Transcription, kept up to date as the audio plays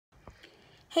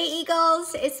Hey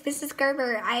Eagles, it's Mrs.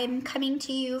 Gerber. I'm coming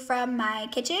to you from my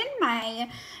kitchen, my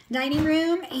dining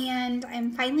room, and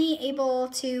I'm finally able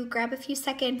to grab a few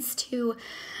seconds to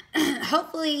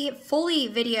hopefully fully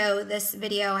video this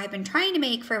video I've been trying to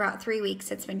make for about 3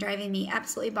 weeks. It's been driving me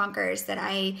absolutely bonkers that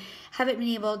I haven't been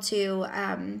able to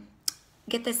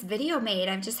get this video made.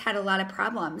 I've just had a lot of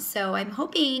problems. So I'm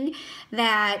hoping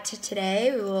that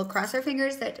today we will cross our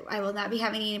fingers that I will not be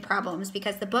having any problems,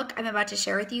 because the book I'm about to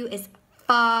share with you is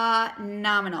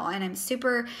phenomenal, and I'm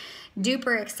super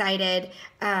duper excited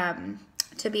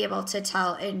to be able to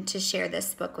tell and to share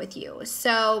this book with you.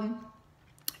 So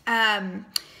I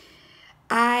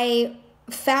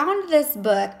found this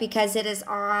book because it is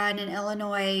on an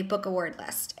Illinois Book Award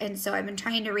list, and so I've been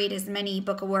trying to read as many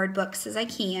Book Award books as I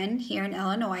can here in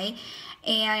Illinois,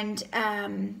 and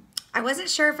I wasn't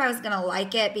sure if I was going to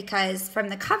like it, because from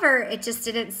the cover, it just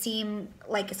didn't seem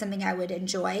like something I would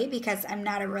enjoy, because I'm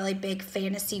not a really big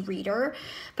fantasy reader.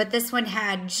 But this one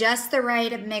had just the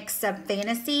right mix of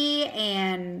fantasy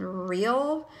and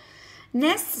realness.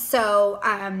 So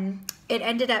it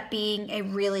ended up being a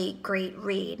really great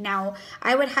read. Now,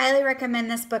 I would highly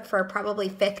recommend this book for probably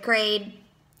 5th grade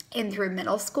and through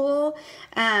middle school.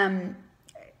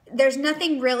 There's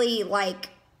nothing really like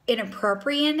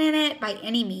inappropriate in it by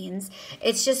any means.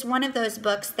 It's just one of those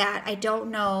books that I don't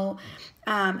know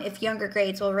if younger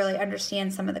grades will really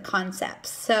understand some of the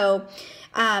concepts. So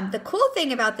the cool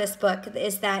thing about this book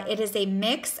is that it is a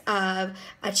mix of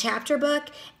a chapter book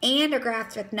and a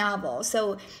graphic novel.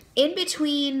 So in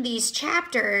between these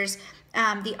chapters,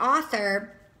 the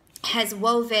author has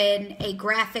woven a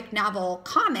graphic novel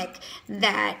comic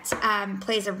that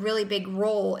plays a really big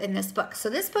role in this book. So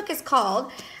this book is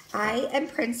called I Am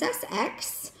Princess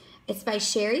X. It's by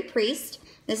Cherie.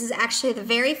 This is actually the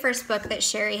very first book that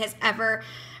Cherie has ever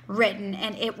written,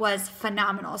 and it was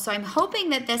phenomenal. So I'm hoping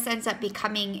that this ends up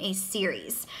becoming a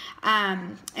series.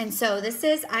 And so this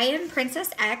is I Am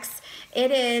Princess X.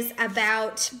 It is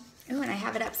about... Oh, and I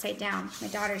have it upside down. My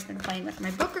daughter's been playing with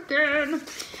my book again.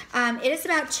 It is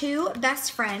about 2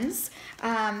 best friends.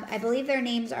 I believe their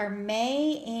names are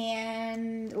May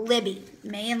and Libby.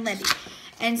 May and Libby.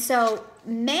 And so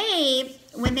May,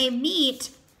 when they meet,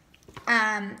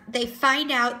 they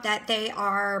find out that they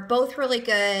are both really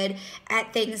good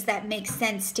at things that make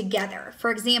sense together.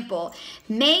 For example,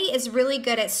 May is really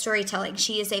good at storytelling.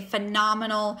 She is a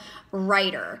phenomenal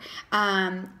writer.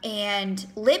 And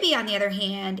Libby, on the other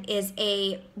hand, is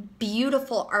a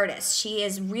beautiful artist. She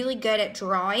is really good at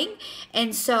drawing.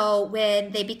 And so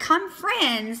when they become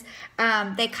friends,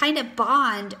 they kind of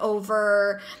bond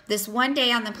over this one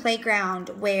day on the playground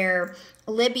where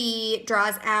Libby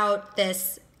draws out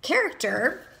this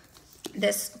character,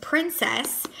 this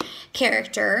princess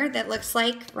character that looks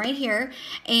like right here,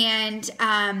 and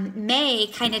May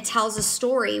kind of tells a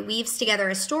story, weaves together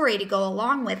a story to go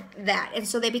along with that. And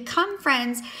so they become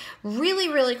friends, really,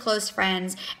 really close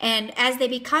friends, and as they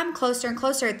become closer and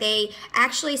closer, they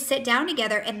actually sit down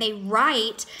together and they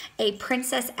write a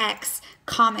Princess X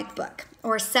comic book,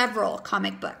 or several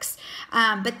comic books.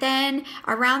 But then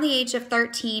around the age of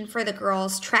 13 for the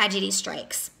girls, tragedy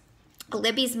strikes.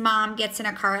 Libby's mom gets in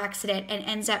a car accident and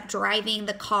ends up driving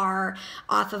the car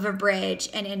off of a bridge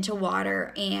and into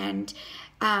water, and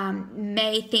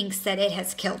May thinks that it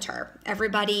has killed her.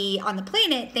 Everybody on the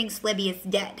planet thinks Libby is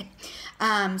dead.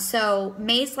 So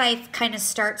May's life kind of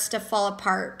starts to fall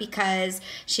apart, because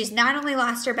she's not only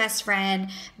lost her best friend,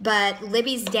 but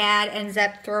Libby's dad ends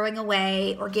up throwing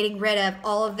away or getting rid of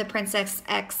all of the Princess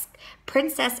X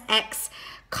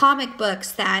comic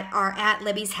books that are at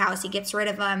Libby's house. He gets rid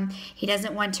of them. He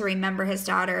doesn't want to remember his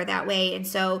daughter that way. And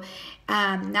so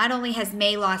not only has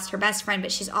May lost her best friend,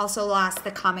 but she's also lost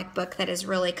the comic book that has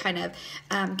really kind of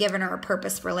given her a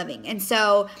purpose for living. And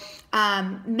so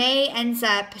May ends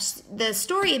up, the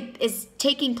story is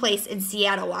taking place in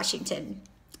Seattle, Washington.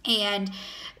 And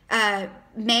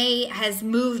May has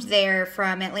moved there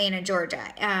from Atlanta,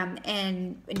 Georgia,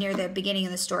 and near the beginning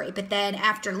of the story. But then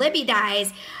after Libby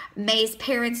dies, May's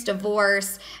parents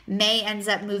divorce. May ends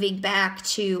up moving back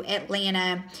to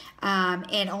Atlanta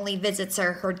and only visits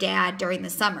her dad during the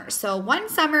summer. So one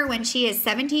summer when she is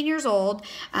 17 years old,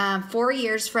 4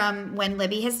 years from when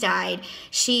Libby has died,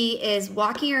 she is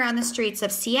walking around the streets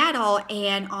of Seattle,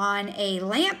 and on a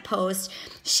lamppost,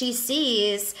 she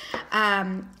sees,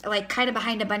 like kind of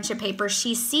behind a bunch of papers,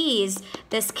 she sees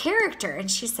this character, and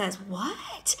she says,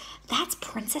 "What? That's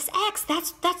Princess X.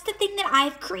 That's the thing that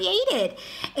I've created."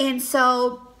 And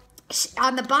so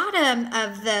on the bottom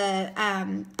of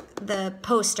the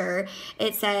poster,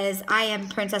 it says, I am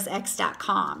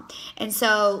princessx.com. And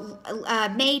so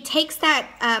May takes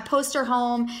that poster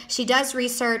home. She does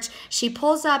research. She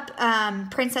pulls up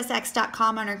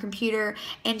princessx.com on her computer,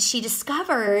 and she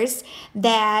discovers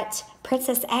that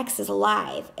Princess X is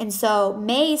alive. And so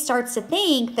May starts to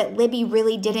think that Libby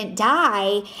really didn't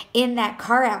die in that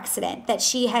car accident, that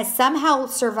she has somehow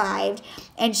survived,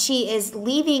 and she is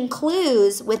leaving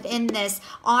clues within this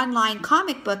online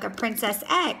comic book of Princess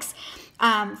X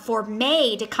for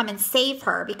May to come and save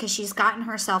her, because she's gotten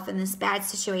herself in this bad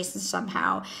situation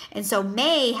somehow. And so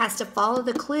May has to follow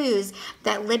the clues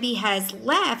that Libby has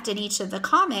left in each of the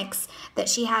comics that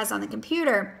she has on the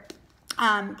computer,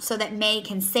 so that May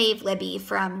can save Libby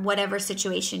from whatever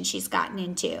situation she's gotten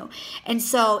into. And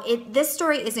so this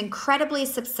story is incredibly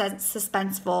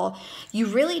suspenseful. You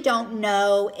really don't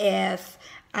know if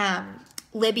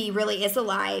Libby really is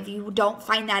alive. You don't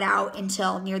find that out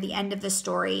until near the end of the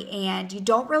story, and you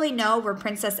don't really know where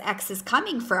Princess X is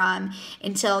coming from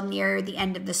until near the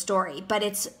end of the story. But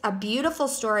it's a beautiful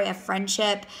story of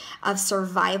friendship, of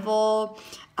survival,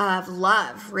 of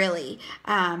love, really,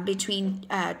 between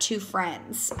two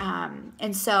friends.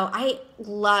 And so I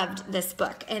loved this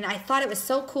book, and I thought it was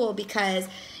so cool because,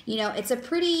 you know, it's a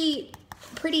pretty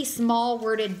small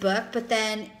worded book, but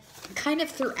then kind of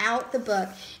throughout the book,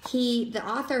 the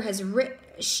author has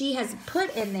she has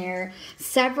put in there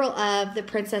several of the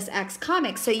Princess X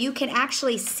comics, so you can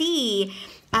actually see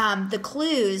the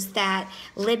clues that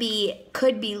Libby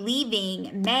could be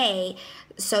leaving May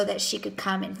so that she could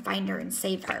come and find her and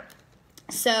save her.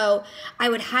 So I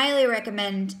would highly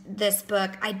recommend this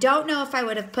book. I don't know if I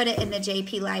would have put it in the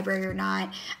JP library or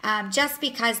not, just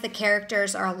because the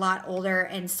characters are a lot older,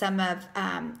 and some of,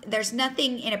 there's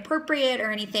nothing inappropriate or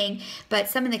anything, but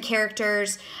some of the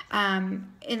characters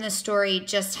in the story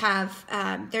just have,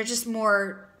 they're just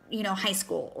more, you know, high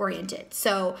school oriented.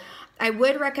 So I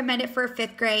would recommend it for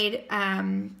 5th grade,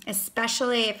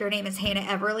 especially if your name is Hannah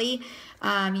Everly.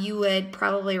 You would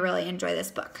probably really enjoy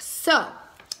this book. So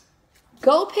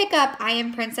go pick up I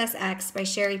Am Princess X by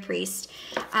Cherie Priest.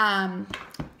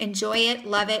 Enjoy it,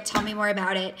 love it, tell me more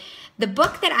about it. The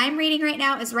book that I'm reading right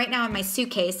now is right now in my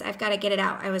suitcase. I've got to get it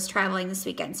out. I was traveling this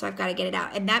weekend, so I've got to get it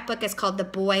out. And that book is called The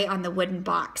Boy on the Wooden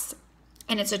Box.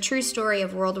 And it's a true story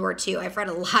of World War II. I've read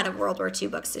a lot of World War II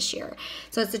books this year.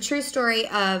 So it's a true story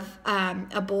of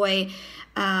a boy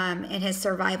and his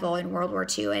survival in World War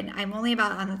II. And I'm only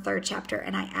about on the 3rd chapter,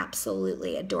 and I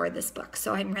absolutely adore this book.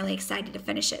 So I'm really excited to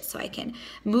finish it so I can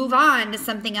move on to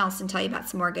something else and tell you about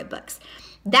some more good books.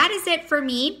 That is it for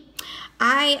me.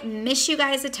 I miss you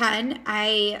guys a ton.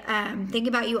 I think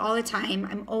about you all the time.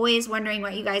 I'm always wondering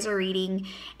what you guys are reading,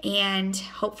 and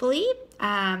hopefully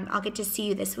I'll get to see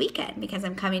you this weekend because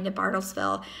I'm coming to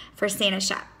Bartlesville for Santa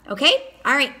Shop. Okay?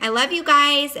 All right. I love you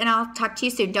guys, and I'll talk to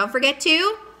you soon. Don't forget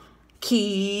to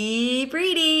keep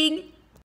reading.